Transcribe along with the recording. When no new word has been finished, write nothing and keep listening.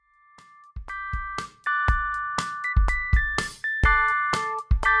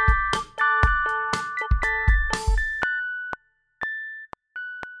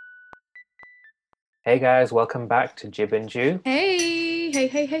Hey guys, welcome back to Jib and Jew. Hey.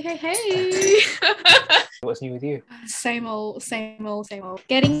 What's new with you? Same old.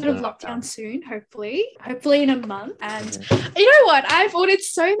 Getting out of lockdown soon, hopefully in a month. And you know what? I've ordered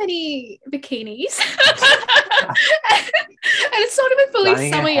so many bikinis. And it's not even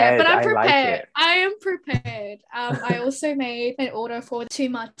fully summer yet, but I'm prepared. I am prepared. I also made an order for 2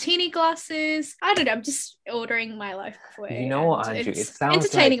 martini glasses. I don't know, I'm just ordering my life away. You know what, Ange? It sounds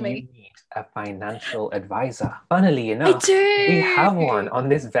entertaining like me. you need a financial advisor. Funnily enough, I do. we have one on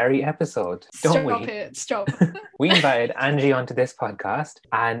this very episode, don't we? Stop. We invited Angie onto this podcast,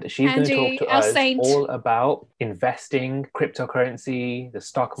 and she's going to talk to us all about investing, cryptocurrency, the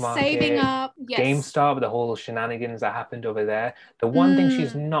stock market, saving up, GameStop, the whole shenanigans that happened over there. The one thing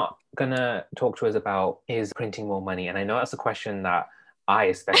she's not going to talk to us about is printing more money. And I know that's a question that I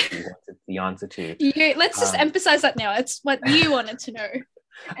especially wanted the answer to. Let's just emphasize that now. It's what you wanted to know.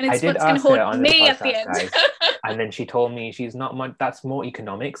 And it's what's going to haunt me at the end. Guys, and then she told me she's not much, that's more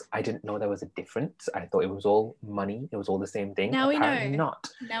economics. I didn't know there was a difference. I thought it was all money. It was all the same thing. Now Apparently we know. Not.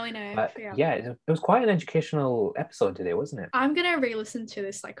 Now we know. But yeah, it was quite an educational episode today, wasn't it? I'm going to re-listen to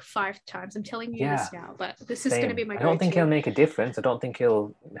this like 5 times. I'm telling you this now, but this is going to be my I don't think he'll make a difference. I don't think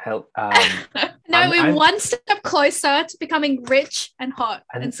he'll help. No, we're one step closer to becoming rich and hot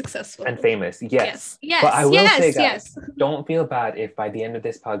and successful. And famous, yes. But I will say, guys, don't feel bad if by the end of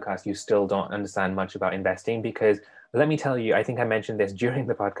this podcast you still don't understand much about investing, because let me tell you, I think I mentioned this during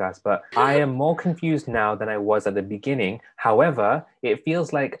the podcast, but I am more confused now than I was at the beginning. However, it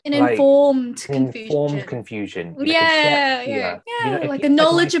feels like an informed confusion. Yeah. You know, like a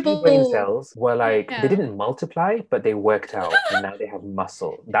knowledgeable. Brain cells were like, they didn't multiply, but they worked out, and now they have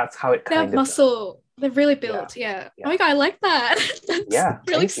muscle. That's how it kind of. Muscle. They're really built, yeah. Oh my God, I like that. That's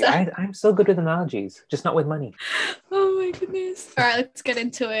really exciting. I'm so good with analogies, just not with money. Oh my goodness. All right, let's get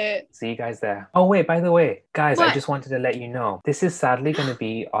into it. See you guys there. Oh wait, by the way, guys, I just wanted to let you know, this is sadly going to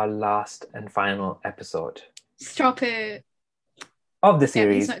be our last and final episode. Stop it. Of the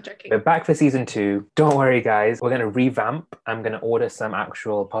series. He's not joking. We're back for season 2. Don't worry, guys. We're going to revamp. I'm going to order some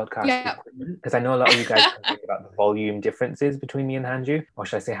actual podcast equipment, because I know a lot of you guys think about the volume differences between me and HanJoo, or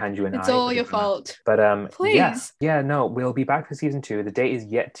should I say HanJoo and I? It's all your fault. But please. No, we'll be back for season 2. The date is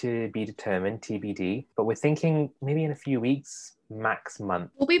yet to be determined, TBD. But we're thinking maybe in a few weeks, max month.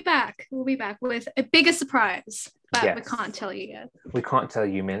 We'll be back with a bigger surprise. But we can't tell you yet. We can't tell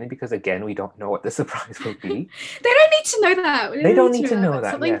you, mainly because, again, we don't know what the surprise will be. They don't need to know that. They don't need to know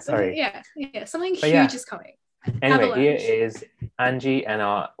that. Yeah, sorry. Yeah, something huge is coming. Anyway, here is Angie and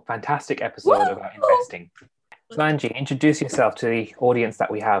our fantastic episode about investing. So Angie, introduce yourself to the audience that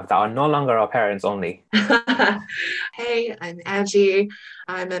we have that are no longer our parents only. Hey, I'm Angie.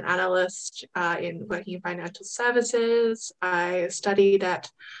 I'm an analyst in working in financial services. I studied at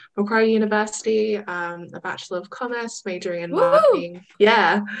Macquarie University, a Bachelor of Commerce, majoring in marketing.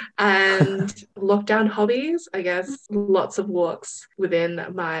 Yeah, and lockdown hobbies, I guess, lots of walks within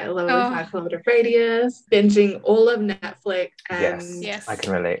my 11.5 kilometer radius, binging all of Netflix. And yes, I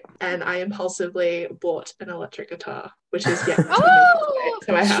can relate. And I impulsively bought an electric guitar, which is yet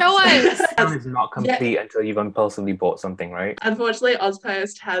to my house. Show us. That is not complete until you've impulsively bought something, right? Unfortunately,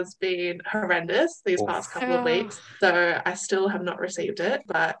 Ozpost has been horrendous these past couple of weeks, so I still have not received it,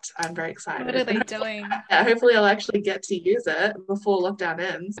 but I'm very excited. What are they doing? Yeah, hopefully I'll actually get to use it before lockdown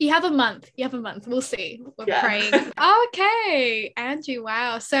ends. You have a month. We'll see. We're praying. Okay, Angie,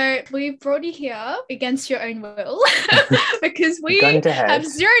 wow. So we brought you here against your own will because we have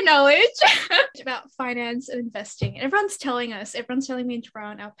zero knowledge about finance and investing. And everyone's telling me and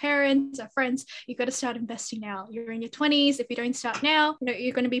Jibran, our parents, our friends, you got to start investing now. You're in your 20s. If you don't start now,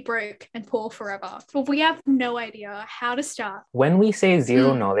 you're going to be broke and poor forever. But we have no idea how to start. When we say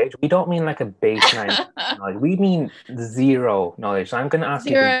zero knowledge, we don't mean like a baseline knowledge. We mean zero knowledge. So I'm going to ask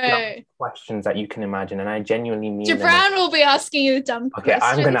you the dumb questions that you can imagine, and I genuinely mean Jibran will be asking you the dumb questions.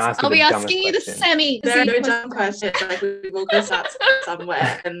 I'm going to ask you I'll be asking you the semi. There are no dumb questions. Like, we will go start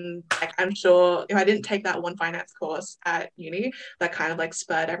somewhere, and like, I'm sure if I didn't take that one finance course at uni that kind of like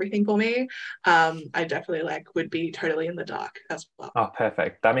spurred everything for me, I definitely like would be totally in the dark as well. Oh,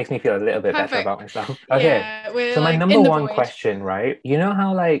 perfect. That makes me feel a little bit better about myself. Okay, so my number one question, right? You know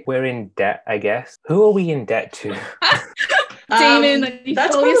how like we're in debt, I guess. Who are we in debt to? Damon,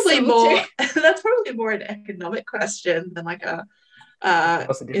 that's probably more an economic question than like a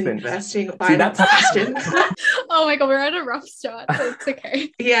investing finance question. Oh my god, we're at a rough start, so it's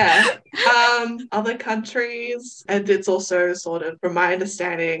okay. Yeah. Other countries, and it's also sort of, from my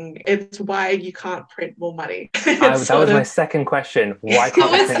understanding, it's why you can't print more money. That was my second question. Why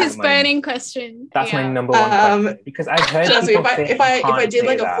can't That was his burning question. That's my number one question, because I've heard people say if I did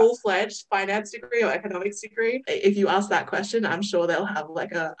like a full-fledged finance degree or economics degree, if you ask that question, I'm sure they'll have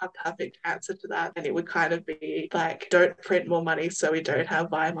like a perfect answer to that, and it would kind of be like, don't print more money so we don't have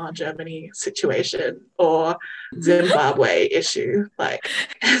Weimar Germany situation or Zimbabwe issue. Like,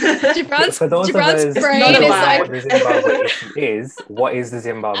 Jibran's brain is like, what the Zimbabwe issue is. What is the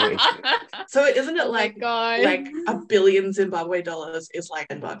Zimbabwe issue? So isn't it like $1 billion Zimbabwe dollars is like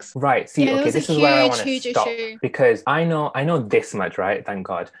 $10? Right. See, okay, this is where I want to stop, because I know this much, right? Thank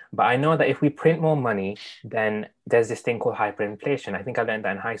God. But I know that if we print more money, then there's this thing called hyperinflation. I think I learned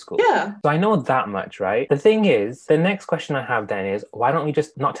that in high school. Yeah. So I know that much, right? The thing is, the next question I have then is, why don't we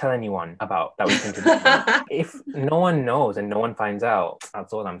just not tell anyone about that we printed money? If no one knows and no one finds out,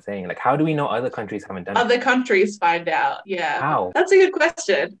 that's all I'm saying. Like, how do we know other countries haven't done it? Other countries find out, yeah. How? That's a good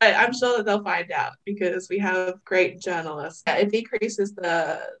question. I'm sure that they'll find out because we have great journalists. Yeah, it decreases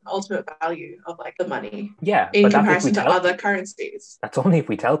the ultimate value of like the money. Yeah. In comparison to other currencies. That's only if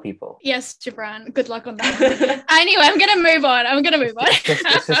we tell people. Yes, Jibran. Good luck on that. Anyway, I'm gonna move on.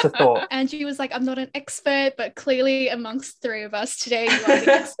 It's just a thought. Angie was like, I'm not an expert, but clearly amongst three of us today, you are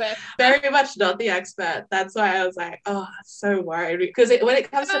the expert. Very much not the expert. That's why I was like, oh, so worried. Because when it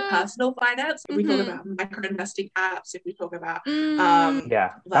comes to personal finance, if we talk about micro investing apps, if we talk about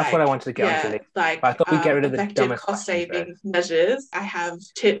that's what I wanted to get onto. Like, I thought we'd get rid of the effective cost saving measures. I have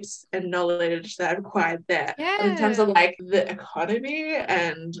tips and knowledge that are required there. Yeah. But in terms of like the economy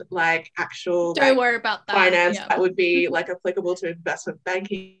and like actual don't worry about that finance that would be like applicable to investment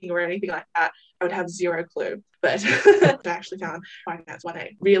banking or anything like that, I would have zero clue. But I actually found finance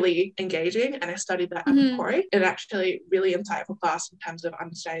 1A really engaging, and I studied that at Macquarie. It actually really insightful class in terms of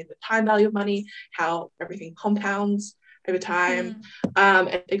understanding the time value of money, how everything compounds over time.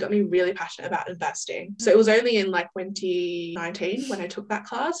 And it got me really passionate about investing. So it was only in like 2019 when I took that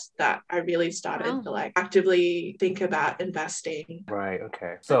class that I really started to like actively think about investing. Right,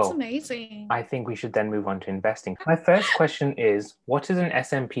 okay. So that's amazing. I think we should then move on to investing. My first question is, what is an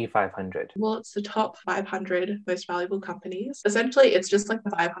S&P 500? Well, it's the top 500 most valuable companies. Essentially, it's just like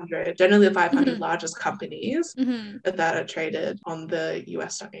the 500, generally the 500 largest companies that are traded on the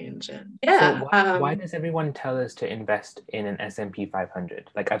US stock exchange. Yeah. So why does everyone tell us to invest in an S&P 500?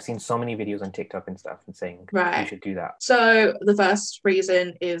 Like, I've seen so many videos on TikTok and stuff and saying you should do that. So the first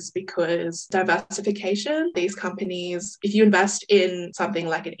reason is because diversification. These companies, if you invest in something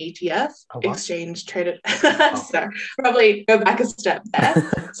like an ETF, exchange traded, so probably go back a step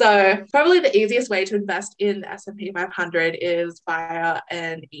there. So probably the easiest way to invest in the S&P 500 is via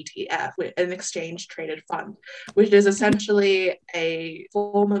an ETF, an exchange traded fund, which is essentially a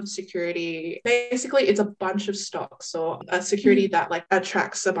form of security. Basically, it's a bunch of stocks or a security that like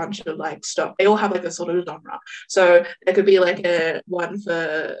attracts a bunch of like stock. They all have like a sort of genre. So there could be like a one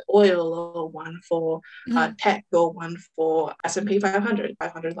for oil or one for tech or one for S&P 500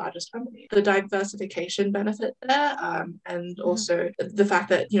 largest companies. The diversification benefit there, and also the fact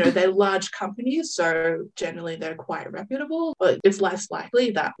that, you know, they're large companies, so generally they're quite reputable, but it's less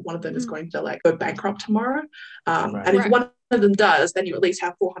likely that one of them is going to like go bankrupt tomorrow. And if one of them does, then you at least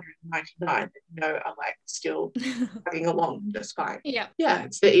have 499 that you know are like still plugging along just fine. Yeah,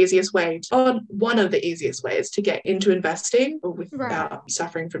 it's the easiest way one of the easiest ways to get into investing without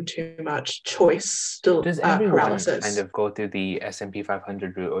suffering from too much choice Does everyone paralysis. Kind of go through the S&P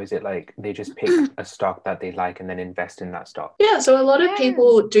 500 route, or is it like they just pick a stock that they like and then invest in that stock? Yeah, so a lot of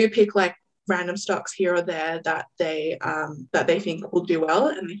people do pick like random stocks here or there that they think will do well,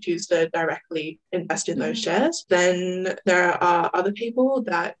 and they choose to directly invest in those shares. Then there are other people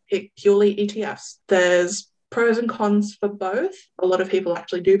that pick purely ETFs. There's pros and cons for both. A lot of people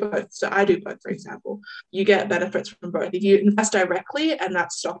actually do both. So I do both, for example. You get benefits from both. If you invest directly and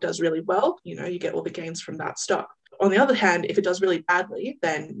that stock does really well, you know, you get all the gains from that stock. On the other hand, if it does really badly,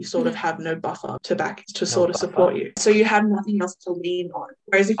 then you sort of have no buffer to support you. So you have nothing else to lean on.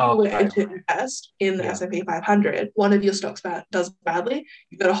 Whereas if you were to invest in the S&P 500, one of your stocks does badly,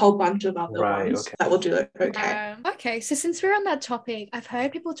 you've got a whole bunch of other ones that will do okay. Okay, so since we're on that topic, I've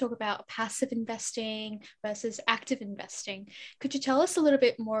heard people talk about passive investing versus active investing. Could you tell us a little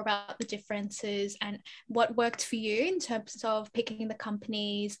bit more about the differences and what worked for you in terms of picking the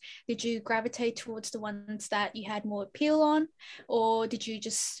companies? Did you gravitate towards the ones that you had more appeal on, or did you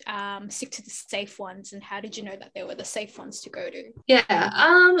just stick to the safe ones, and how did you know that they were the safe ones to go to? Yeah,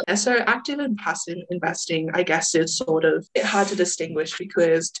 So active and passive investing, I guess, is sort of hard to distinguish,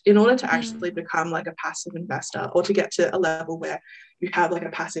 because in order to actually become like a passive investor, or to get to a level where you have like a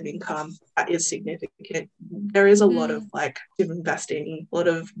passive income that is significant, there is a lot of like investing, a lot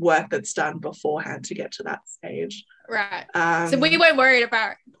of work that's done beforehand to get to that stage. Right. So we weren't worried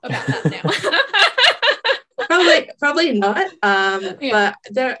about that now. Probably not. But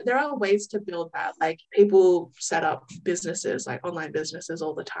there are ways to build that. Like, people set up businesses, like online businesses,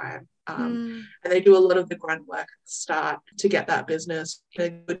 all the time. And they do a lot of the grunt work at the start to get that business in a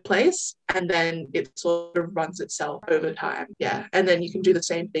good place, and then it sort of runs itself over time. Yeah. And then you can do the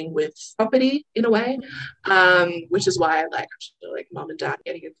same thing with property in a way, which is why I like mom and dad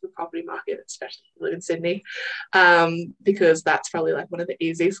getting into the property market, especially if you live in Sydney, because that's probably like one of the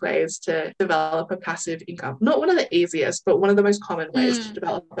easiest ways to develop a passive income. Not one of the easiest, but one of the most common ways to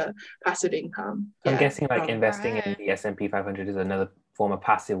develop a passive income. I'm guessing like investing in the S&P 500 is another form of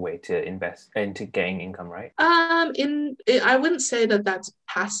passive way to invest into getting income, right? I wouldn't say that that's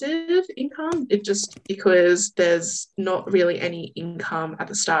passive income. It just, because there's not really any income at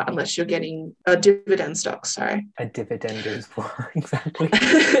the start unless you're getting a dividend stock. Sorry. A dividend is what exactly?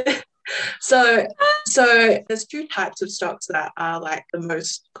 So there's two types of stocks that are like the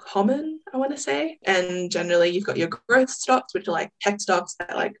most common, I want to say. And generally you've got your growth stocks, which are like tech stocks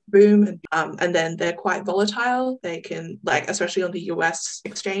that like boom, and then they're quite volatile. They can, like, especially on the US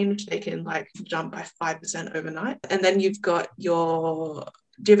exchange, they can like jump by 5% overnight. And then you've got your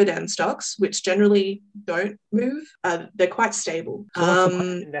dividend stocks, which generally don't move. They're quite stable. So what's the point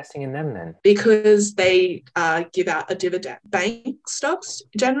of investing in them then? Because they give out a dividend. Bank stocks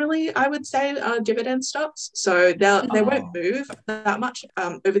generally, I would say, are dividend stocks. So they won't move that much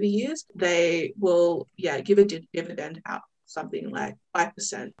over the years. They will give a dividend out, something like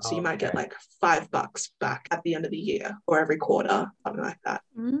 5%. So you might get like $5 back at the end of the year or every quarter, something like that.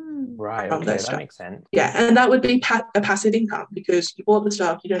 Right, okay, that makes sense. Yeah, and that would be a passive income, because you bought the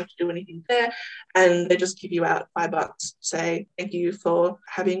stock, you don't have to do anything there, and they just give you out $5, say thank you for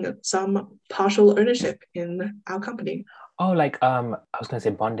having some partial ownership in our company. Oh, like I was gonna say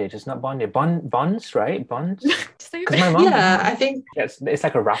bondage. It's not bondage. Bonds, right? Bonds. Because my mom. Yeah, I think. Yes, it's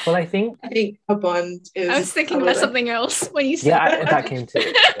like a raffle. I think. I think a bond is. I was thinking about something else when you said. Yeah, that came to.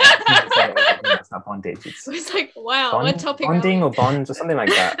 No, it's not bondage. It's like, wow, what topic? Bonding or bonds or something like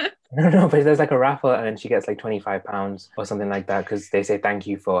that. No, but there's like a raffle, and then she gets like £25 or something like that, because they say thank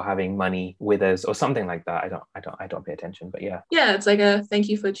you for having money with us or something like that. I don't pay attention, but yeah. Yeah, it's like a thank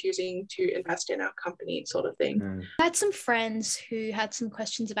you for choosing to invest in our company sort of thing. I had some friends who had some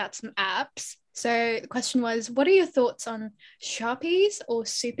questions about some apps. So the question was, what are your thoughts on Sharpies or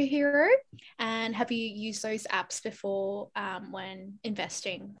Superhero? And have you used those apps before when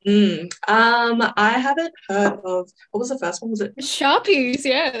investing? I haven't heard of, what was the first one? Was it Sharpies?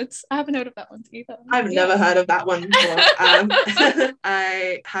 Yeah, I haven't heard of that one either. I've never heard of that one before.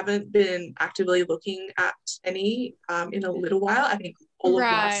 I haven't been actively looking at any in a little while. I think all of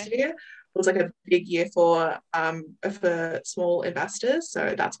last year was like a big year for small investors,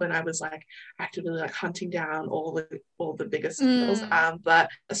 so that's when I was like actively like hunting down all the biggest deals. But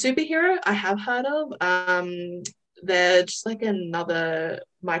a Superhero I have heard of. They're just like another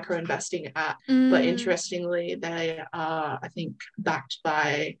micro investing app, but interestingly they are, I think, backed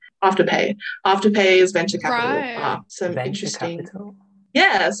by Afterpay. Afterpay's venture capital. Some venture interesting capital?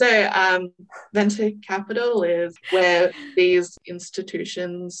 Yeah, so venture capital is where these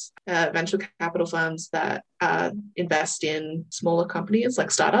institutions, venture capital firms that invest in smaller companies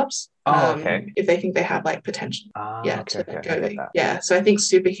like startups. If they think they have like potential. Yeah, so I think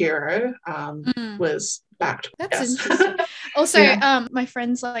Superhero was backed. That's interesting. Also, my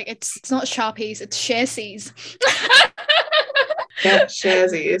friend's like, it's not Sharpies, it's Sharesies. Yeah,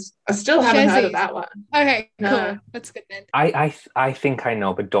 Sharesies. I still haven't heard of that one. Okay, cool. That's good then. I think I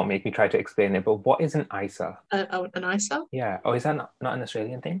know, but don't make me try to explain it. But what is an ISA? An ISA? Yeah. Oh, is that not an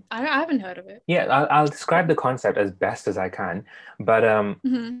Australian thing? I haven't heard of it. Yeah, I'll describe the concept as best as I can. But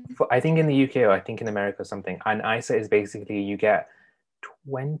I think in the UK, or I think in America or something, an ISA is basically you get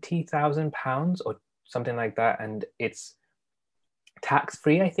 £20,000 or something like that, and it's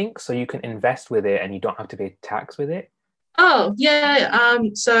tax-free, I think. So you can invest with it and you don't have to pay tax with it. Oh, yeah.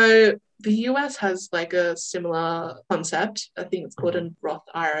 So the US has like a similar concept. I think it's called a Roth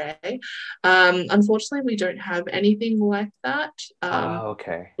IRA. Unfortunately, we don't have anything like that.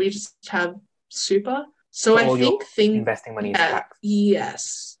 Okay. We just have super. So I think investing money is taxed.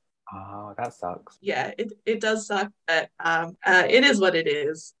 Yes. Oh, that sucks. Yeah, it does suck, but it is what it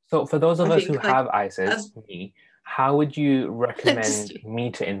is. So for those of us who have ISAs, how would you recommend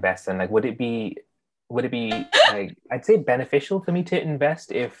me to invest in? Like, would it be would it be like, I'd say beneficial for me to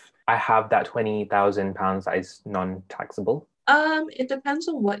invest if I have that £20,000 that is non-taxable? It depends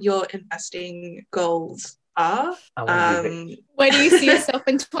on what your investing goals are. I want to be rich. Where do you see yourself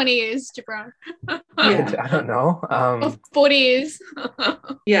in 20 years, Jibran? I don't know. Or 40 years.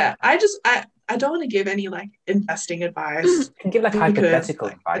 Yeah, I don't want to give any like investing advice. You can give like hypothetical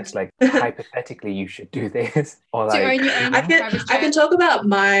advice, like hypothetically you should do this, or like to own your own I can talk about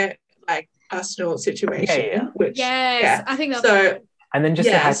my like personal situation. Which I think that's so. And then just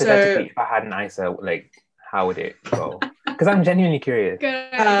say hypothetically, if I had an ISA, like how would it go? Because I'm genuinely curious.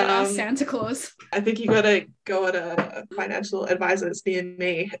 Ask Santa Claus. I think you gotta go at a financial advisor that's near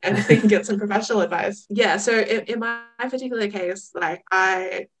me and they can get some professional advice. Yeah, so in my particular case, like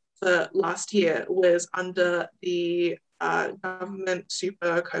the last year was under the government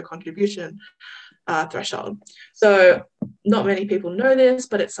super co-contribution threshold. So not many people know this,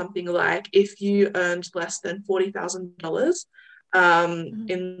 but it's something like if you earned less than $40,000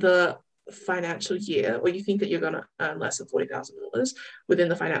 in the financial year, or you think that you're going to earn less than $40,000 within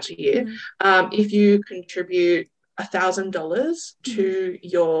the financial year, if you contribute $1,000 to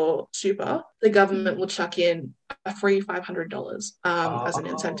your super, the government will chuck in a free $500 as an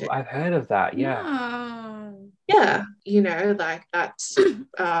incentive. I've heard of that. Yeah. Yeah, you know, like that's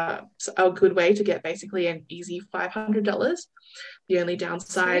a good way to get basically an easy $500. The only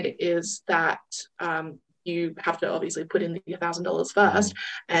downside is that you have to obviously put in the $1,000 first,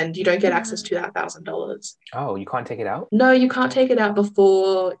 and you don't get access to that $1,000. Oh, you can't take it out? No, you can't take it out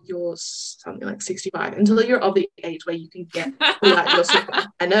before you're something like 65, until you're of the age where you can pull out your super.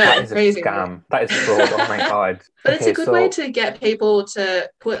 I know, that is crazy. A scam. That is fraud. Oh my god. But it's a good way to get people to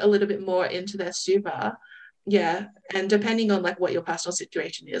put a little bit more into their super. Yeah, and depending on like what your personal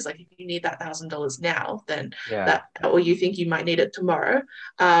situation is, like if you need that $1,000 now, then or you think you might need it tomorrow,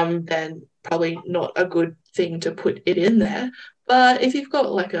 then probably not a good thing to put it in there. But if you've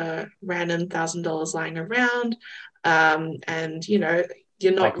got like a random $1,000 lying around, and you know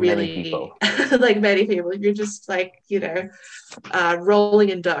you're not like really like many people, you're just like rolling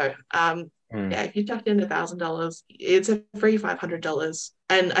in dough. Yeah, if you chucked in $1,000, it's a free $500,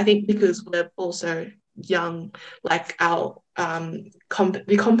 and I think because we're also young, like our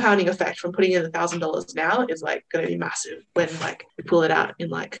the compounding effect from putting in $1,000 now is like going to be massive when like you pull it out in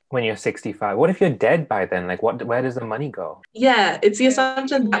like when you're 65. What if you're dead by then? Like where does the money go? Yeah, it's the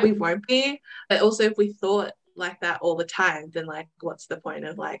assumption that we won't be, but also if we thought like that all the time, then like what's the point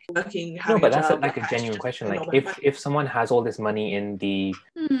of like working? No, but that's like a genuine question. Like if someone has all this money in the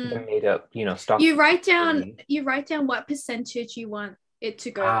made up stock, you write down what percentage you want it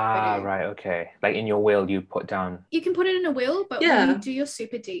to go. Right, okay. Like in your will, you put down. You can put it in a will, but when you do your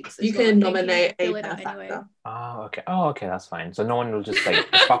super deeds, you can nominate a benefactor. Okay, that's fine. So no one will just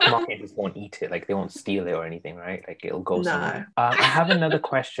like the stock market just won't eat it. Like they won't steal it or anything, right? Like it'll go somewhere. I have another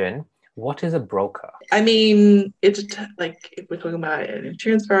question. What is a broker? I mean, it's like if we're talking about an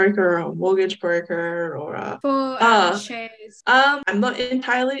insurance broker or a mortgage broker or shares. I'm not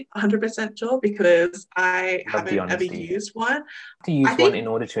entirely 100% sure because I haven't ever used one. To use one in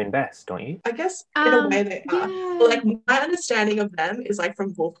order to invest, don't you? I guess in a way they are. But like my understanding of them is like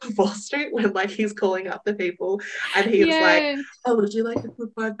from Wolf of Wall Street, when like he's calling up the people and he's like, "Oh, would you like to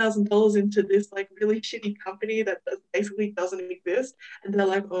put $5,000 into this like really shitty company that basically doesn't exist?" And they're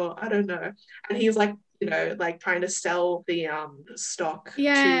like, "Oh, I don't know." And he's like, like trying to sell the stock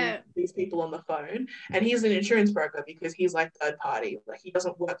to these people on the phone. And he's an insurance broker because he's like third party. Like he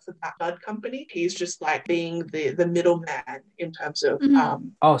doesn't work for that third company. He's just like being the middleman in terms of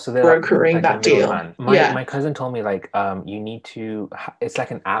so they're brokering like that deal. My cousin told me like you need to. It's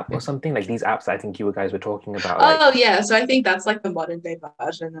like an app or something, like these apps that I think you guys were talking about. So I think that's like the modern day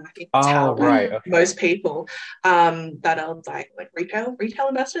version, and I think that's how most people that are like retail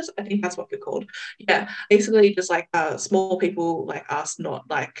investors, I think that's what they're called. Basically just like small people like us, not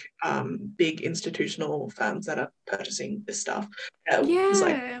like big institutional firms that are purchasing this stuff.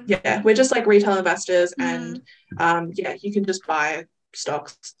 We're just like retail investors, and you can just buy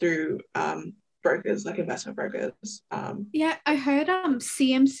stocks through brokers, like investment brokers. I heard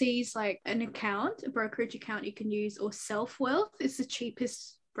CMC's like a brokerage account you can use, or Self-Wealth is the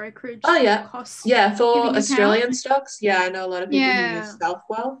cheapest brokerage costs. For Australian stocks, I know a lot of people who use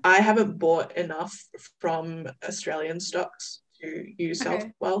Self-Wealth. I haven't bought enough from Australian stocks to use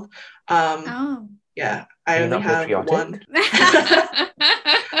Self-Wealth. I only have one.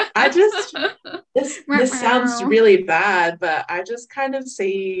 I just this sounds really bad, but I just kind of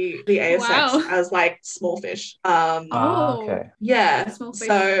see the ASX as like small fish. Okay. Small fish.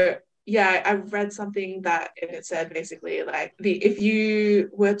 So yeah, I read something that it said basically like if you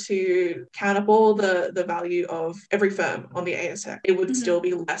were to count up all the value of every firm on the ASX, it would still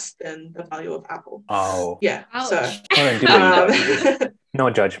be less than the value of Apple. Oh. Yeah. Ouch. So well, then do what you got. No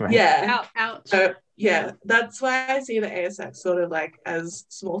judgment. Yeah. Ouch. So yeah, that's why I see the ASX sort of like as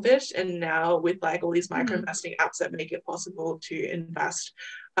small fish, and now with like all these micro investing apps that make it possible to invest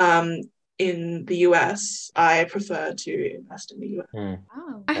in the US, I prefer to invest in the US.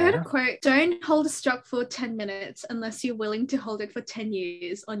 Wow. I heard a quote, don't hold a stock for 10 minutes unless you're willing to hold it for 10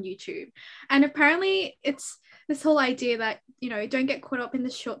 years on YouTube. And apparently it's this whole idea that, you know, don't get caught up in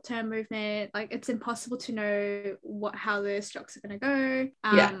the short-term movement. Like it's impossible to know how the stocks are going to go.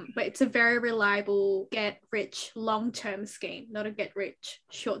 But it's a very reliable get rich long-term scheme, not a get rich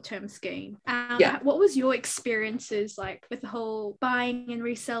short-term scheme. What was your experiences like with the whole buying and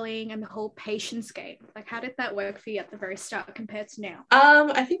reselling and the whole patience game? Like how did that work for you at the very start compared to now?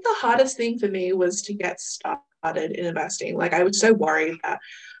 I think the hardest thing for me was to get started in investing. Like I was so worried that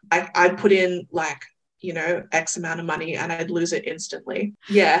I'd put in like, you know, X amount of money and I'd lose it instantly.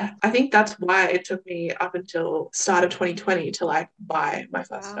 Yeah, I think that's why it took me up until start of 2020 to like buy my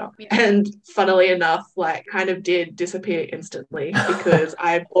first stock. Yeah. And funnily enough, like kind of did disappear instantly because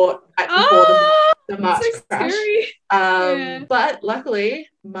I bought right before the March crash. But luckily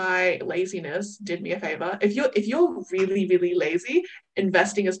my laziness did me a favor. If you're really, really lazy,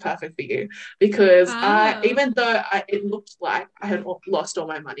 investing is perfect for you, because even though it looked like I had lost all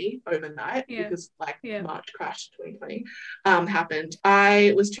my money overnight because March crash 2020 happened,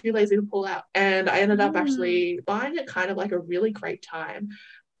 I was too lazy to pull out, and I ended up actually buying it kind of like a really great time.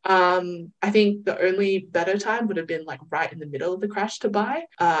 I think the only better time would have been like right in the middle of the crash to buy,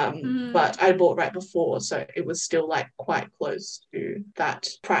 but I bought right before, so it was still like quite close to that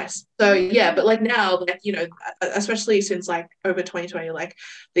price. So yeah, but like now, like, you know, especially since like over 2020, like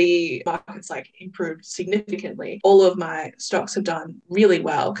the market's like improved significantly. All of my stocks have done really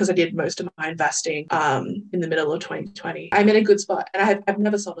well because I did most of my investing in the middle of 2020. I'm in a good spot, and I've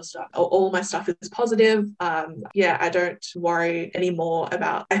never sold a stock. All my stuff is positive. I don't worry anymore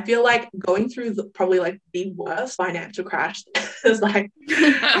about. I feel like going through probably like the worst financial crash that has like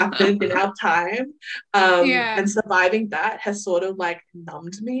happened in our time, and surviving that has sort of like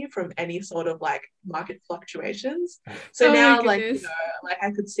numbed me from any sort of like market fluctuations. So now, like, you know, like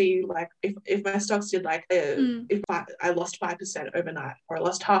I could see like if my stocks did like if I lost 5% overnight, or I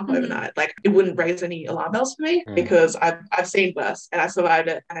lost half overnight, like it wouldn't raise any alarm bells for me because I've seen worse and I survived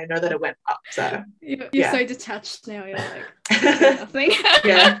it, and I know that it went up. So you're so detached now. You're like nothing.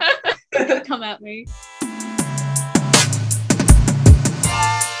 Come at me.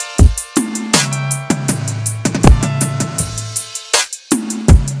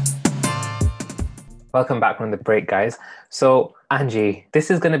 Welcome back from the break, guys. So, Angie, this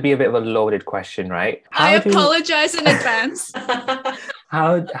is going to be a bit of a loaded question, right? I apologize in advance.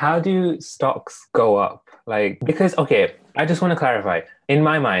 How do stocks go up? Like, because, okay, I just want to clarify. In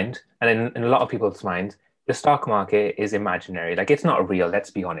my mind, and in a lot of people's minds, the stock market is imaginary. Like, it's not real.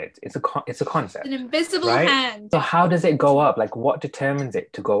 Let's be honest. It's a concept. An invisible right? hand. So how does it go up? Like, what determines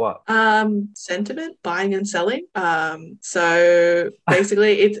it to go up? Sentiment, buying and selling. So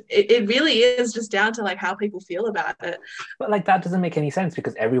basically, it really is just down to like how people feel about it. But like that doesn't make any sense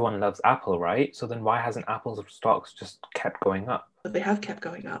because everyone loves Apple, right? So then why hasn't Apple's stocks just kept going up? But they have kept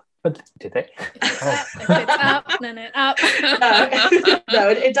going up. But did they? It's up, then it up. No,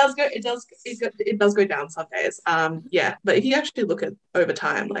 it does go down some days. But if you actually look at over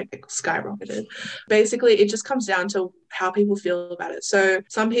time, like it skyrocketed. Basically, it just comes down to how people feel about it. So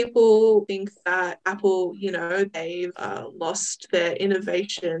some people think that Apple, you know, they've lost their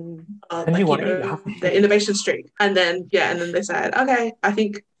innovation, their innovation streak, and then they said, okay, I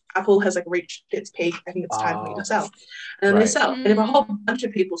think Apple has like reached its peak. I think it's time for me to sell. And then they sell. And if a whole bunch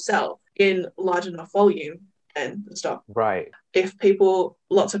of people sell in large enough volume, then the stock. Right. If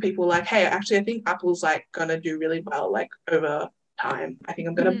lots of people like, hey, actually, I think Apple's like gonna do really well, like over time. I think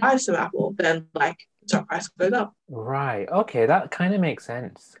I'm gonna buy some Apple. Then like stock price goes up. Right. Okay, that kind of makes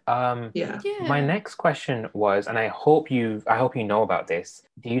sense. My next question was, and I hope you know about this.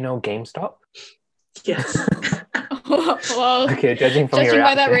 Do you know GameStop? Yes. Whoa. Okay, judging by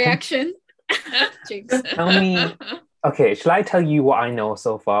that reaction. Jinx. Tell me. Okay, shall I tell you what I know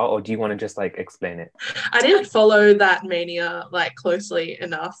so far, or do you want to just like explain it? I didn't follow that mania like closely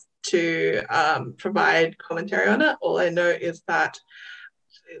enough to provide commentary on it. All I know is that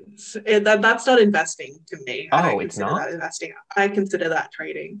that's not investing to me. Oh, it's not? That investing. I consider that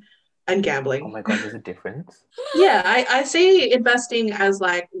trading. and gambling. Oh my God, there's a difference? Yeah, I see investing as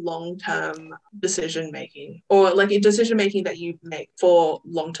like long-term decision making, or like a decision making that you make for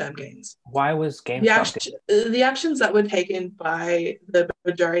long-term gains. Why was GameStop? The actions that were taken by the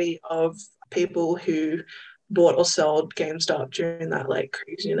majority of people who bought or sold GameStop during that like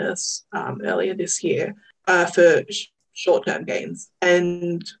craziness earlier this year for short-term gains,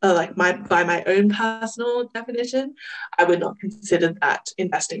 and like by my own personal definition, I would not consider that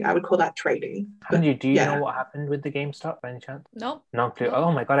investing. I would call that trading. HanJoo, do you know what happened with the GameStop by any chance? Nope. No clue.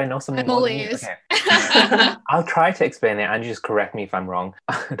 Oh my God, I know something I'm more all than you. ears. Okay. I'll try to explain it and just correct me if I'm wrong.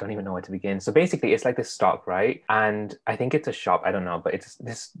 I don't even know where to begin. So basically, it's like this stock, right? And I think it's a shop. I don't know, but it's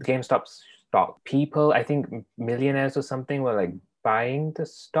this GameStop stock. People, I think millionaires or something, were like buying the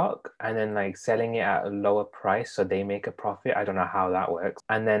stock and then like selling it at a lower price so they make a profit. I don't know how that works.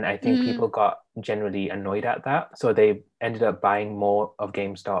 And then I think people got generally annoyed at that, so they ended up buying more of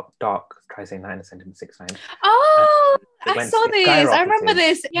GameStop stock. Try saying that in a sentence 6 times. Oh, I saw this. I remember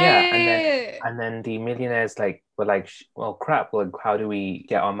this. And then the millionaires like were like, well, crap. Well, how do we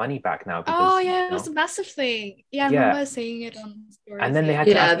get our money back now? Because, it was a massive thing. I remember seeing it on stories. And then they had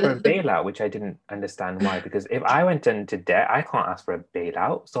to ask for a bailout, which I didn't understand why. Because if I went into debt, I can't ask for a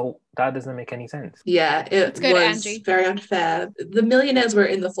bailout. So that doesn't make any sense. Yeah, it was very unfair. The millionaires were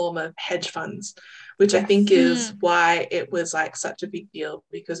in the form of hedge funds, which I think is why it was like such a big deal,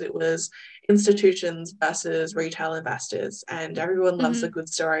 because it was institutions versus retail investors, and everyone loves a good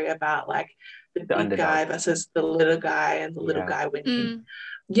story about like the big underdog guy versus the little guy and the little guy winning.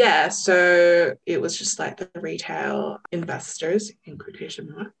 Yeah, so it was just like the retail investors, in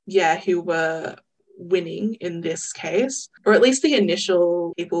quotation marks, who were winning in this case, or at least the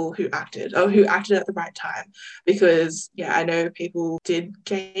initial people who acted at the right time, because I know people did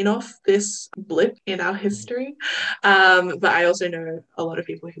gain off this blip in our history, but I also know a lot of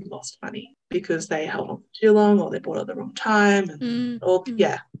people who lost money because they held on for too long, or they bought at the wrong time, and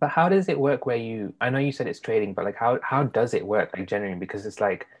But how does it work where I know you said it's trading, but like how does it work, like generally? Because it's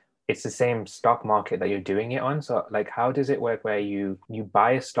like it's the same stock market that you're doing it on, so like how does it work where you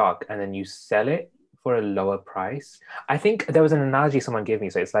buy a stock and then you sell it for a lower price? I think there was an analogy someone gave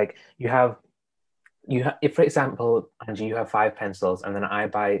me. So it's like if, for example, Angie, you have 5 pencils and then I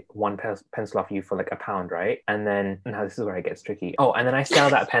buy one pencil off you for like £1, right? And then, now this is where it gets tricky. Oh, and then I sell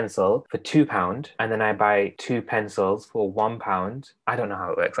that pencil for £2 and then I buy 2 pencils for £1. I don't know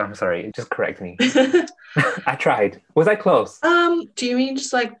how it works. I'm sorry. Just correct me. I tried. Was I close? Do you mean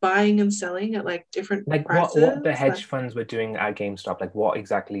just like buying and selling at like different prices? What the hedge funds were doing at GameStop? Like what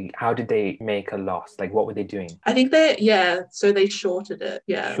exactly, how did they make a loss? Like what were they doing? I think so they shorted it.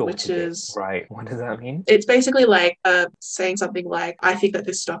 Which is... Right. What does that mean? It's basically like saying something like, I think that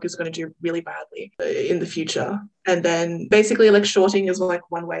this stock is going to do really badly in the future. And then basically like shorting is like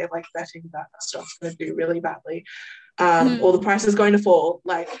one way of like betting that a stock's going to do really badly. Or the price is going to fall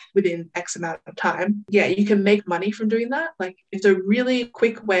like within X amount of time. Yeah, you can make money from doing that. Like it's a really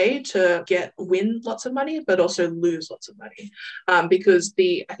quick way to win lots of money, but also lose lots of money. Because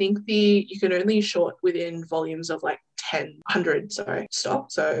you can only short within volumes of like 100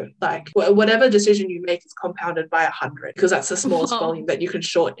 stop. So like whatever decision you make is compounded by 100, because that's the smallest volume that you can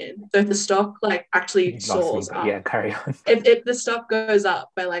short in. So if the stock like actually soars up, carry on. If the stock goes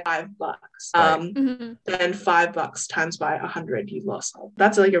up by like $5, then $5 times by 100, you've lost.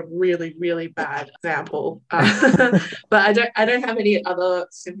 That's like a really, really bad example. But I don't have any other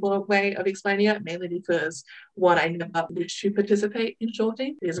simpler way of explaining it, mainly because one, I never wish to participate in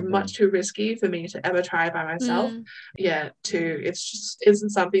shorting. It is much too risky for me to ever try by myself. Two, it isn't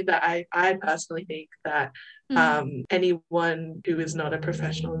something that I personally think that anyone who is not a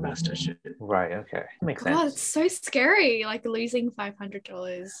professional investor should. Right, okay. Makes sense. Oh, it's so scary, like losing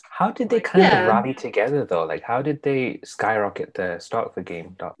 $500. How did they kind of rally together though? Like how did they skyrocket the stock for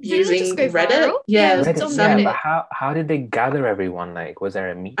GameStop? Using Reddit? Yeah, Reddit, but how did they gather everyone? Like was there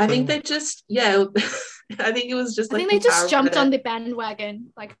a meeting? I think they just I think it was just like they just jumped on the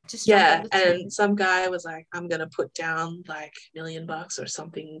bandwagon, like just and some guy was like, I'm gonna put down like $1 million or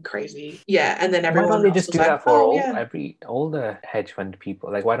something crazy. And then everyone. Why don't they just do that for all the hedge fund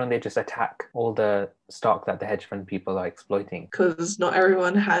people? Like why don't they just attack all the stock that the hedge fund people are exploiting? Because not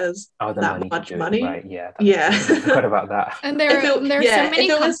everyone has that much money. Right? I forgot about that. And there are so many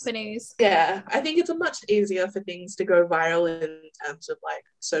companies. I think it's much easier for things to go viral in terms of like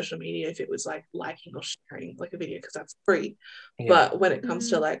social media if it was like liking or sharing like a video, because that's free. But when it comes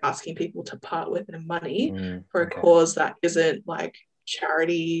to like asking people to part with their money for a cause that isn't like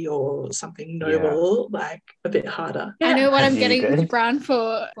charity or something noble, like a bit harder. I know what I'm getting Jibran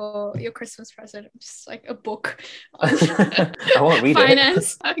for your Christmas present. Just like a book on I won't read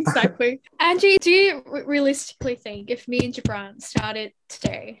finance. Exactly. Angie, do you realistically think if me and Jibran started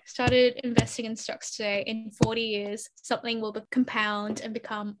investing in stocks today, in 40 years, something will compound and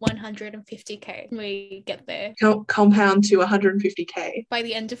become 150k when we get there? Compound to 150k by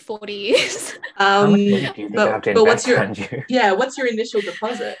the end of 40 years. How much money do you think I have to invest, what's your initial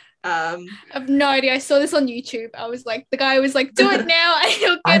deposit? I have no idea. I saw this on YouTube. I was like, the guy was like, do it now and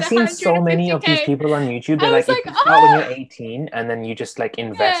you'll get I've seen so many of these people on YouTube. They're like, if you start when you're 18 and then you just like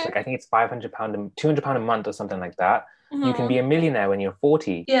invest, like I think it's £500, £200 a month or something like that. You can be a millionaire when you're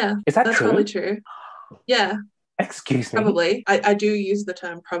 40. Yeah. Is that that's true? Probably true. Yeah. Excuse me. Probably. I do use the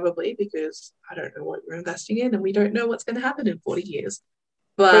term probably because I don't know what you're investing in and we don't know what's going to happen in 40 years.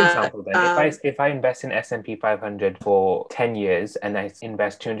 But, for example, then, if I invest in S&P 500 for 10 years and I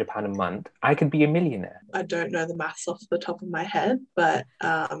invest £200 a month, I could be a millionaire. I don't know the maths off the top of my head, but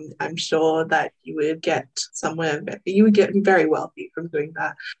I'm sure that you would get somewhere. You would get very wealthy from doing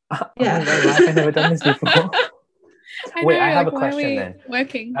that. Yeah. Oh my life, I've never done this before. Wait, I have a question then.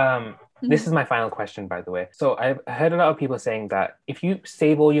 Working. This is my final question, by the way. So I've heard a lot of people saying that if you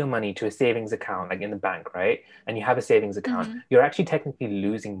save all your money to a savings account, like in the bank, right, and you have a savings account, you're actually technically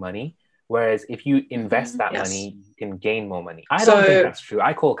losing money. Whereas if you invest that money, you can gain more money. I don't think that's true.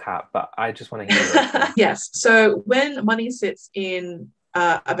 I call cap, but I just want to hear it. Yes. So when money sits in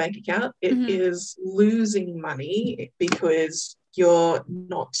a bank account, it is losing money because you're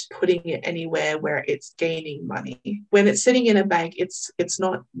not putting it anywhere where it's gaining money. When it's sitting in a bank, it's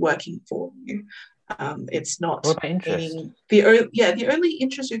not working for you. It's not gaining the only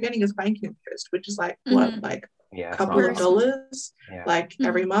interest you're getting is bank interest, which is like a couple of dollars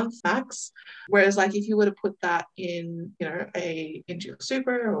every month max. Whereas like if you were to put that in, into your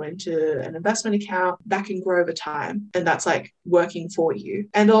super or into an investment account, that can grow over time and that's like working for you.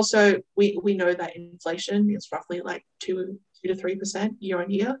 And also we know that inflation is roughly like 2 to 3% year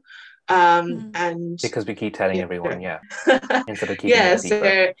on year. And because we keep telling everyone, instead of keeping it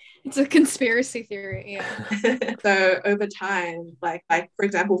secret. It's a conspiracy theory, So over time, like for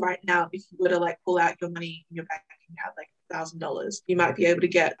example, right now, if you were to like pull out your money in your bank and you have like $1,000, you might be able to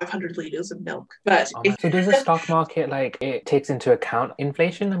get 100 liters of milk. But so does the stock market it takes into account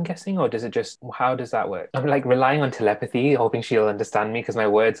inflation, I'm guessing, or does it just, how does that work? I'm like relying on telepathy, hoping she'll understand me because my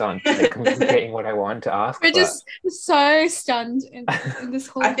words aren't communicating what I want to ask. We're just so stunned in this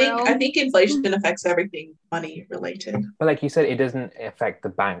whole I think inflation affects everything money related. But like you said, it doesn't affect the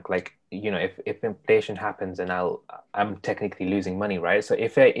bank. Like, if inflation happens and I'm technically losing money, right? So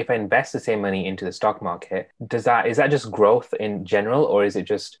if I invest the same money into the stock market, is that just growth in general, or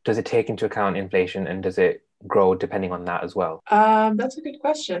does it take into account inflation and does it grow depending on that as well? That's a good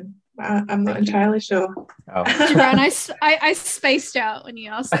question. I'm not entirely sure. Oh. Jibran, I spaced out when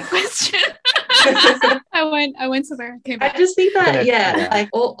you asked that question. I went somewhere and came back. I just think that like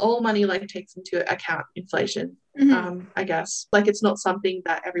all money like takes into account inflation. I guess like it's not something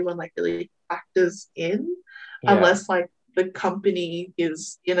that everyone like really factors in unless like the company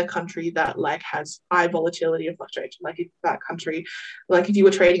is in a country that like has high volatility and fluctuation. Like if that country, like if you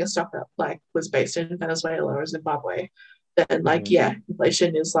were trading a stock that like was based in Venezuela or Zimbabwe, then like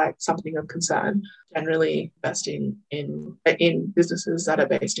inflation is like something of concern. Generally investing in businesses that are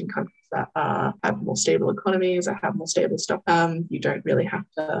based in countries that have more stable economies, that have more stable stock, you don't really have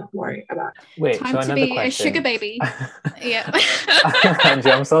to worry about. Wait, time to be a sugar baby.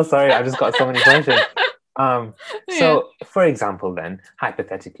 Angie, I'm so sorry, I just got so many questions. So for example then,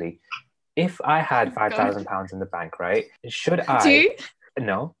 hypothetically, if I had £5,000 in the bank, right, should I... Do you?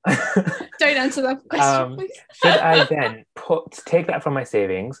 No. Don't answer that question, please. Should I then take that from my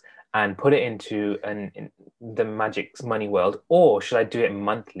savings and put it into the magic money world, or should I do it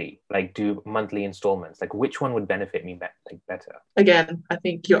monthly, like do monthly installments? Like which one would benefit me better? Again, I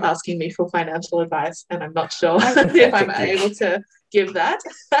think you're asking me for financial advice and I'm not sure if I'm able to give that.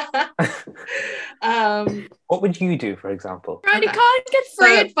 What would you do, for example? Right, you can't get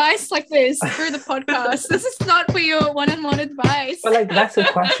free advice like this through the podcast. This is not for your one-on-one advice. But like that's a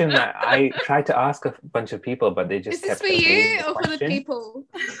question that I tried to ask a bunch of people, but they just kept. Is this for you or for the people?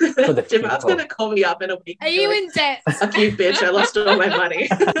 For the people. Jim's gonna call me up in a week. Are you in debt? Fuck you, bitch! I lost all my money.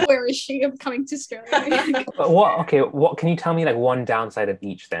 Where is she? I'm coming to Australia. What can you tell me like one downside of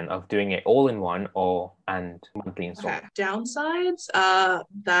each then, of doing it all in one and monthly installment? Okay. Downsides are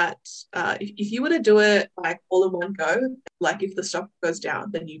that if you were to do it like all in one go, like if the stock goes down,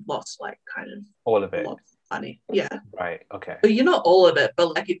 then you've lost like kind of all of it. money. Yeah. Right. Okay. But you're not all of it,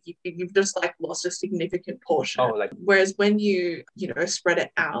 but like you've just like lost a significant portion. Oh, like whereas when you spread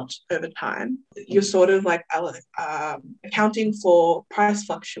it out over time, you're sort of like accounting for price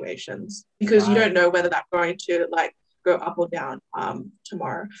fluctuations because you don't know whether that's going to like go up or down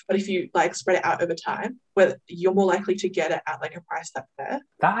tomorrow. But if you like spread it out over time, where you're more likely to get it at like a price that's fair.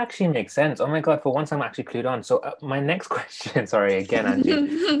 That actually makes sense. Oh my God, for once I'm actually clued on. So my next question, sorry again,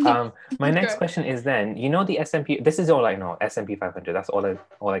 Angie. My next question is then, the S&P, this is all I know, S&P 500, that's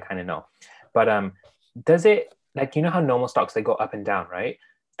all I kind of know. But does it, like, how normal stocks, they go up and down, right?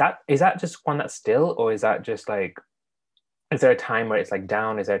 Is that just one that's still, or is that just like, is there a time where it's like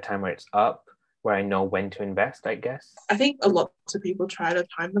down? Is there a time where it's up? Where I know when to invest, I guess? I think a lot of people try to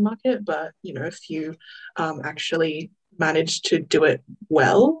time the market, but if you actually manage to do it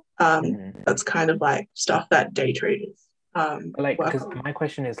well, that's kind of like stuff that day traders because my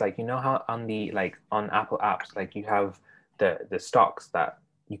question is like, how on the on Apple apps, like you have the stocks that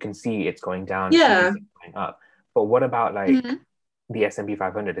you can see it's going down, yeah, going up. But what about like the S&P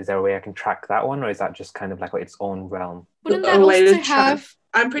 500? Is there a way I can track that one, or is that just kind of like its own realm? Wouldn't that also have?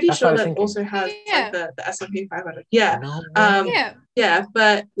 I'm pretty sure that also has like the S&P 500. Yeah. Yeah,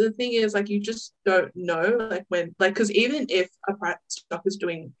 but the thing is, like, you just don't know, like, when, like, because even if a stock is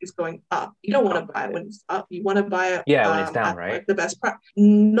going up, you don't want to buy it when it's up. You want to buy it when it's down, at, right? like, the best price.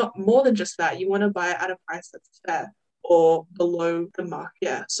 Not more than just that. You want to buy it at a price that's fair or below the mark.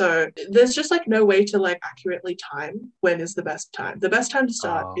 Yeah. So there's just like no way to like accurately time when is the best time. The best time to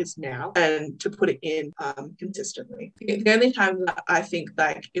start is now, and to put it in consistently. The only time that I think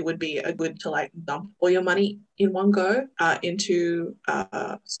like it would be a good to like dump all your money in one go into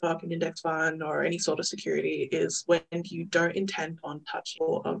stock and index fund or any sort of security is when you don't intend on touching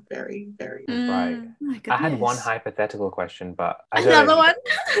or a very, very right. I had one hypothetical question, but another one.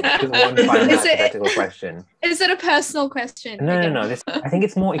 Just one final hypothetical question. Is it a personal question? No. I think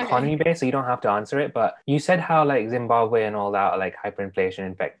it's more economy based, so you don't have to answer it. But you said how like Zimbabwe and all that are like hyperinflation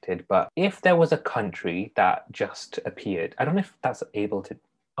infected. But if there was a country that just appeared, I don't know if that's able to.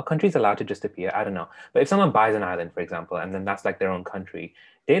 A country's allowed to just appear. I don't know. But if someone buys an island, for example, and then that's like their own country,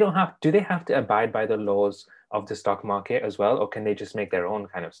 do they have to abide by the laws of the stock market as well, or can they just make their own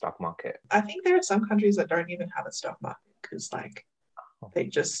kind of stock market? I think there are some countries that don't even have a stock market because like they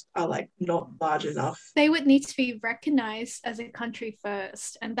just are like not large enough. They would need to be recognized as a country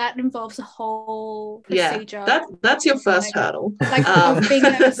first, and that involves a whole procedure. Yeah, that's your first hurdle. Like of being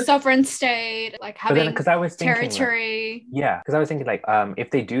a sovereign state, like having territory. Because I was thinking like if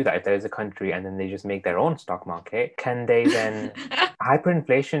they do that, if there's a country and then they just make their own stock market, can they then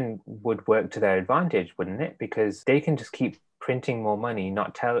hyperinflation would work to their advantage, wouldn't it? Because they can just keep printing more money,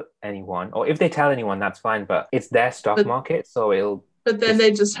 not tell anyone, or if they tell anyone, that's fine, but it's their stock market, so it'll. But then they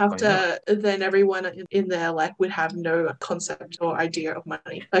just have to, then everyone in there like would have no concept or idea of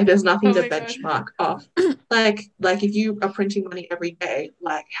money. Like there's nothing to benchmark off. Like if you are printing money every day,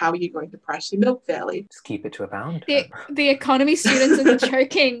 like how are you going to price your milk fairly? Just keep it to a pound. The economy students are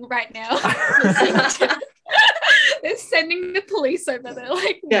choking right now. They're sending the police over there.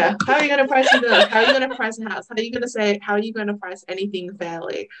 Like, yeah, how are you going to price your milk? How are you going to price a house? How are you going to price anything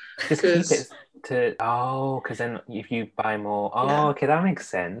fairly? Just keep it to because then if you buy more, okay, that makes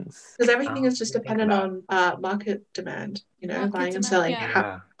sense. Because everything is just dependent on market demand. Buying and selling.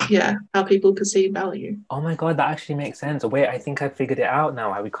 How people perceive value. Oh my God, that actually makes sense. Wait, I think I figured it out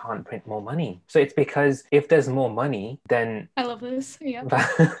now. Why we can't print more money? So it's because if there's more money, then I love this. Yeah.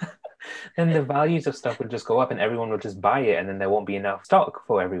 Then the values of stuff will just go up and everyone will just buy it, and then there won't be enough stock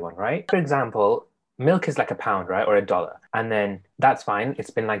for everyone, right? For example, milk is like £1, right? Or $1. And then that's fine. It's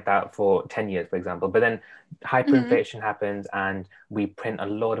been like that for 10 years, for example. But then hyperinflation happens and we print a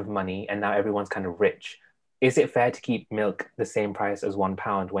lot of money and now everyone's kind of rich. Is it fair to keep milk the same price as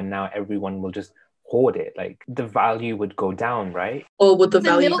 £1 when now everyone will just hoard it? Like the value would go down, right? Or would the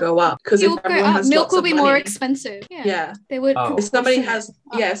value go up? Because if everyone has milk will be money, more expensive. Yeah. They would. If somebody has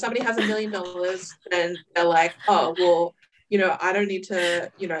 $1 million, then they're like, oh well, I don't need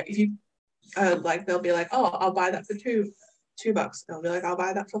to, if you like they'll be like, oh, I'll buy that for $2. They'll be like, I'll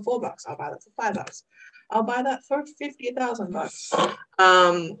buy that for $4. I'll buy that for $5. I'll buy that for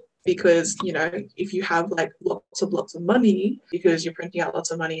 $50,000. Because if you have like lots of money because you're printing out lots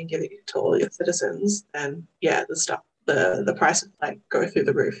of money and giving it to all your citizens, then the price would like go through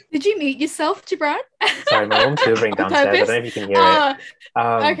the roof. Did you mute yourself, Jibran? Sorry, my mom's hoovering downstairs. I don't know if you can hear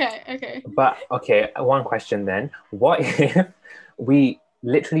it. Okay. But okay, one question then. What if we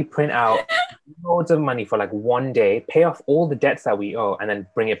literally print out loads of money for like one day, pay off all the debts that we owe, and then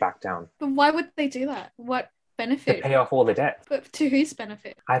bring it back down? But why would they do that? What benefit? To pay off all the debt. But to whose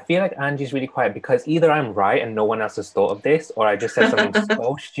benefit? I feel like Angie's really quiet because either I'm right and no one else has thought of this, or I just said something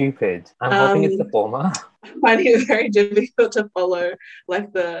so stupid. I'm hoping it's the former. I'm finding it very difficult to follow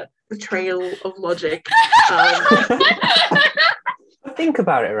like the trail of logic. Think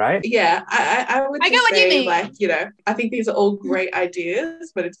about it, right? Yeah, I would get what you mean. Like, you know, I think these are all great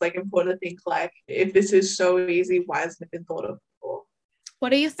ideas, but it's like important to think like, if this is so easy, why hasn't it been thought of before?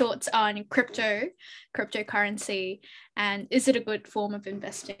 What are your thoughts on cryptocurrency, and is it a good form of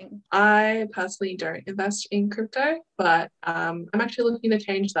investing? I personally don't invest in crypto, but I'm actually looking to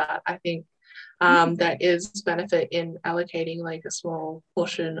change that. I think there is benefit in allocating like a small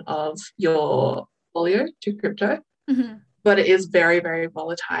portion of your portfolio to crypto. Mm-hmm. But it is very, very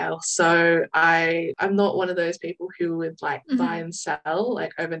volatile. So I'm not one of those people who would like buy and sell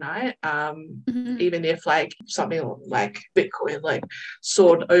like overnight. Even if like something like Bitcoin like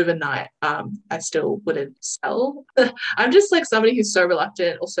soared overnight, I still wouldn't sell. I'm just like somebody who's so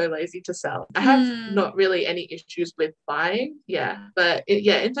reluctant or so lazy to sell. I have not really any issues with buying. Yeah. But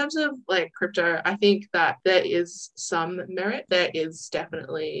in terms of like crypto, I think that there is some merit. There is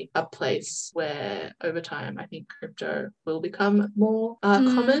definitely a place where over time, I think crypto will become more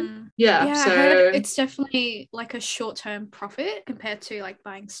common. Yeah, so I heard it's definitely like a short-term profit compared to like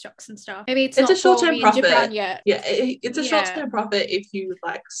buying stocks and stuff. Maybe it's not a short-term profit yet. Yeah, it's a short-term profit if you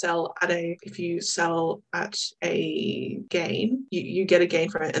like sell at a gain, you get a gain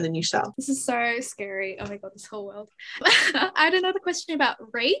from it and then you sell. This is so scary. Oh my god, this whole world. I had another question about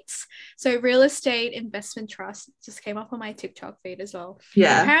REITs. So real estate investment trust just came up on my TikTok feed as well.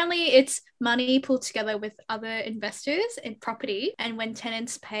 Yeah. And apparently it's money pulled together with other investors in property, and when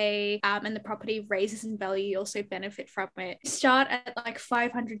tenants pay and the property raises in value, you also benefit from it. Start at like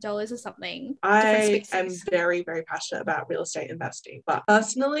 $500 or something. I am very, very passionate about real estate investing, but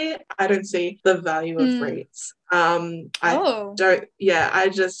personally I don't see the value of REITs. I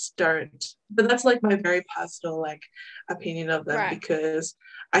just don't. But that's like my very personal like opinion of them, because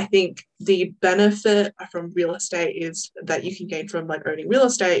I think the benefit from real estate is that you can gain from like owning real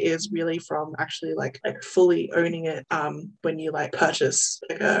estate is really from actually like fully owning it when you like purchase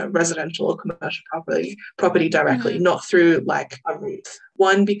like a residential or commercial property directly, not through like a REIT.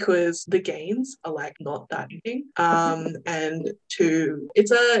 One, because the gains are like not that big, and two,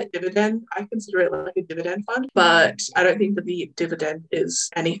 it's a dividend. I consider it like a dividend fund, but I don't think that the dividend is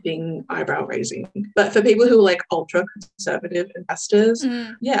anything eyebrow raising. But for people who are like ultra conservative investors,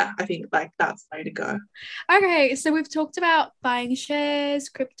 I think like that's the way to go. Okay, so we've talked about buying shares,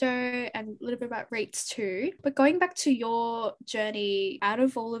 crypto, and a little bit about REITs too. But going back to your journey, out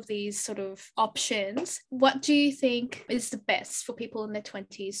of all of these sort of options, what do you think is the best for people in their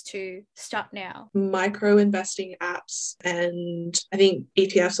 20s to start now? Micro investing apps, and I think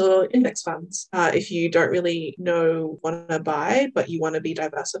ETFs or index funds. If you don't really know what to buy, but you want to be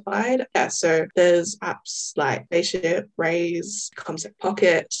diversified. Yeah, so there's apps like Spaceship, Raise, Concept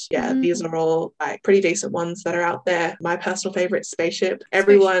Pocket. Yeah, these are all like pretty decent ones that are out there. My personal favorite, Spaceship.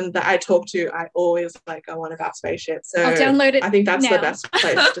 Everyone that I talk to, I always like go on about Spaceship. So I'll download it. I think that's now. the best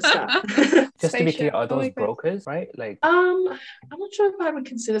place to start. Just to be clear, are those brokers, right? Like, I'm not sure if I would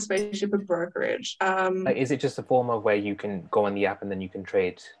consider Spaceship a brokerage. Like, is it just a form of where you can go on the app and then you can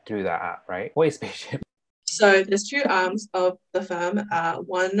trade through that app, right? What is Spaceship? So there's two arms of the firm.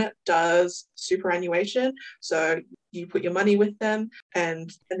 One does superannuation. So you put your money with them,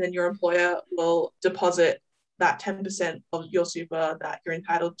 and then your employer will deposit that 10% of your super that you're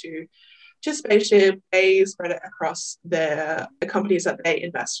entitled to Spaceship. They spread it across the companies that they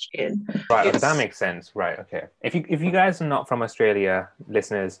invest in. Right, okay, that makes sense. Right, okay. If you guys are not from Australia,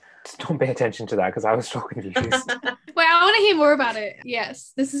 listeners, just don't pay attention to that because I was so confused. Well, I want to hear more about it.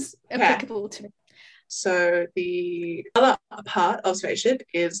 Yes, this is applicable to me. So the other part of Spaceship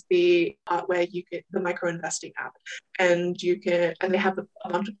is the part where you get the micro investing app, and they have a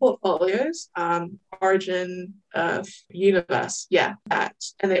bunch of portfolios, Origin, Earth, Universe, and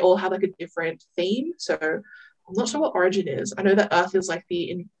they all have like a different theme. So I'm not sure what Origin is. I know that Earth is like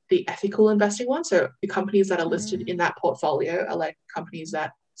the ethical investing one. So the companies that are listed in that portfolio are like companies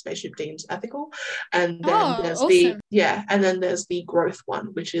that Spaceship deems ethical. And then there's there's the growth one,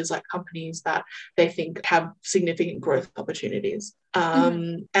 which is like companies that they think have significant growth opportunities.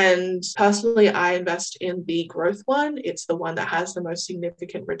 And personally, I invest in the growth one. It's the one that has the most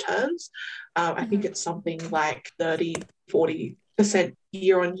significant returns. I think it's something like 30-40%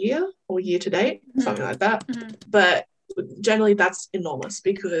 year on year or year to date, something like that. But generally that's enormous,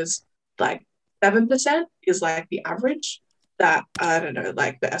 because like 7% is like the average that, I don't know,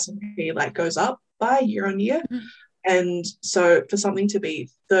 like the S&P like goes up by year on year. And so for something to be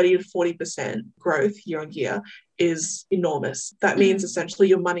 30 to 40% growth year on year is enormous. That means essentially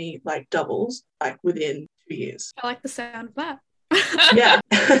your money like doubles like within 2 years. I like the sound of that. Yeah.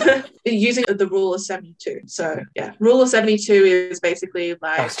 Using the rule of 72. So yeah, rule of 72 is basically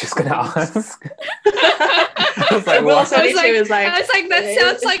like, I was just gonna ask. I was like, rule of 72 is like, I was like, that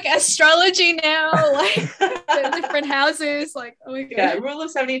sounds like astrology now, like the different houses, like, oh my god. Yeah, rule of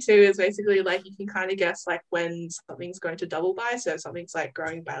 72 is basically like you can kind of guess like when something's going to double by. So something's like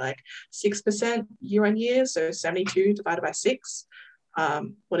growing by like 6% year on year, so 72 divided by 6,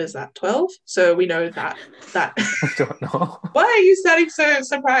 what is that, 12? So we know that I don't know. Why are you sounding so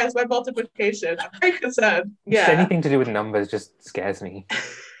surprised by multiplication? I'm very concerned. Yeah, anything to do with numbers just scares me.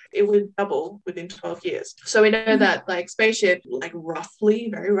 It would double within 12 years. So we know that like Spaceship, like roughly,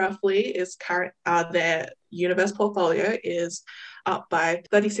 very roughly, is current their universe portfolio is up by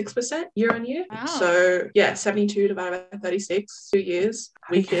 36% year on year. Wow. So yeah, 72 divided by 36, 2 years.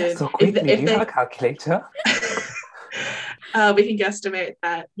 We can so quickly. Do you have a calculator? We can guesstimate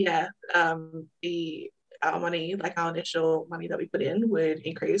that our money, like our initial money that we put in, would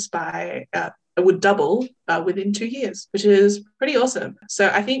increase by it would double within 2 years, which is pretty awesome. So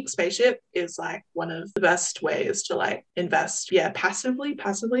I think Spaceship is like one of the best ways to like invest, passively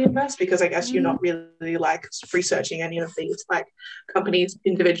invest, because I guess you're not really like researching any of these like companies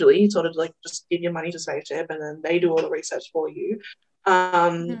individually. You sort of like just give your money to Spaceship and then they do all the research for you.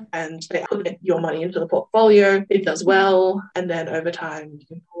 And they put your money into the portfolio, it does well, and then over time you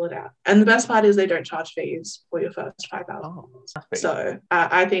can pull it out. And the best part is they don't charge fees for your first 5,000. So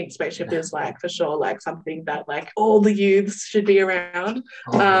I think Spaceship is like for sure like something that like all the youths should be around.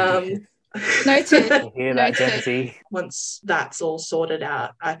 Noted. You hear that, Gen Z? Once that's all sorted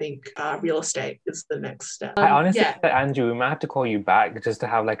out, I think real estate is the next step. I honestly think that, Andrew, we might have to call you back just to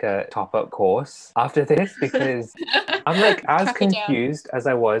have like a top-up course after this, because I'm like as confused as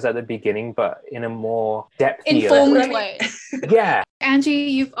I was at the beginning, but in a more depthy informed way. Yeah. Angie,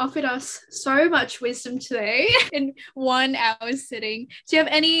 you've offered us so much wisdom today in 1 hour sitting. Do you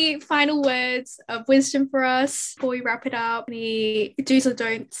have any final words of wisdom for us before we wrap it up? Any do's or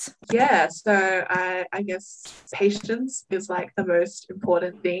don'ts? Yeah, so I guess patience is like the most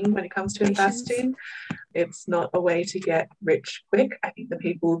important thing when it comes to investing. It's not a way to get rich quick. I think the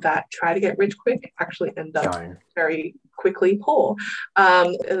people that try to get rich quick actually end up very quickly poor.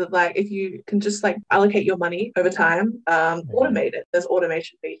 Like if you can just like allocate your money over time, automate it. There's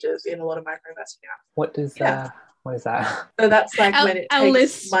automation features in a lot of micro investing apps. What is that? So that's like when it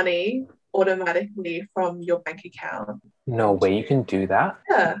takes money automatically from your bank account. No way, you can do that?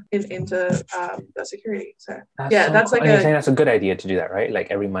 Yeah, into the security. So that's like you're saying that's a good idea to do that, right?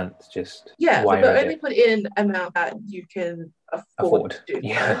 Like every month, just but only put in amount that you can afford to do.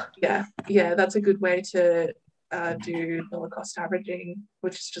 Yeah, that's a good way to do dollar cost averaging,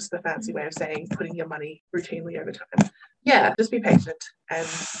 which is just the fancy way of saying putting your money routinely over time. Yeah, just be patient and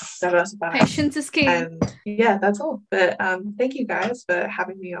diversify. Patience is key. And yeah, that's all. But thank you guys for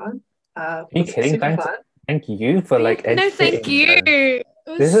having me on. Are you kidding? Thank you for like educating. No, thank you.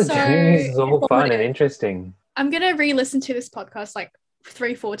 This is genuinely so fun and interesting. I'm gonna re-listen to this podcast like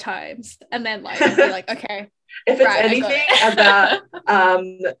 3-4 times and then like be like, okay. If it's anything about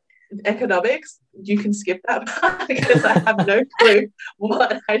economics, you can skip that part because I have no clue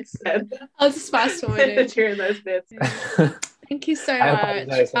what I said. I'll just fast forward it during those bits. Thank you so much. I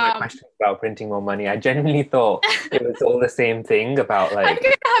apologize for my question about printing more money. I genuinely thought it was all the same thing about like... I'm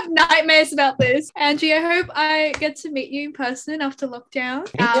going to have nightmares about this. Angie, I hope I get to meet you in person after lockdown.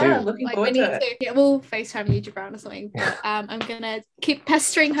 Me too. Looking forward to it. Yeah, we'll FaceTime you, Jibran, or something. But I'm going to keep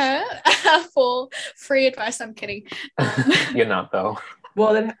pestering her for free advice. I'm kidding. You're not, though.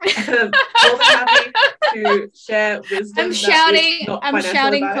 More than happy to share wisdom. I'm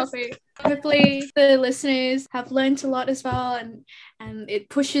shouting coffee. Hopefully the listeners have learned a lot as well, and it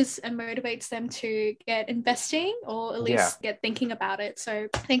pushes and motivates them to get investing or at least get thinking about it. So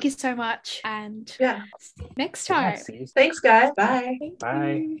thank you so much, and see you next time. Thanks guys. Bye.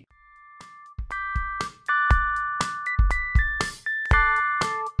 Bye.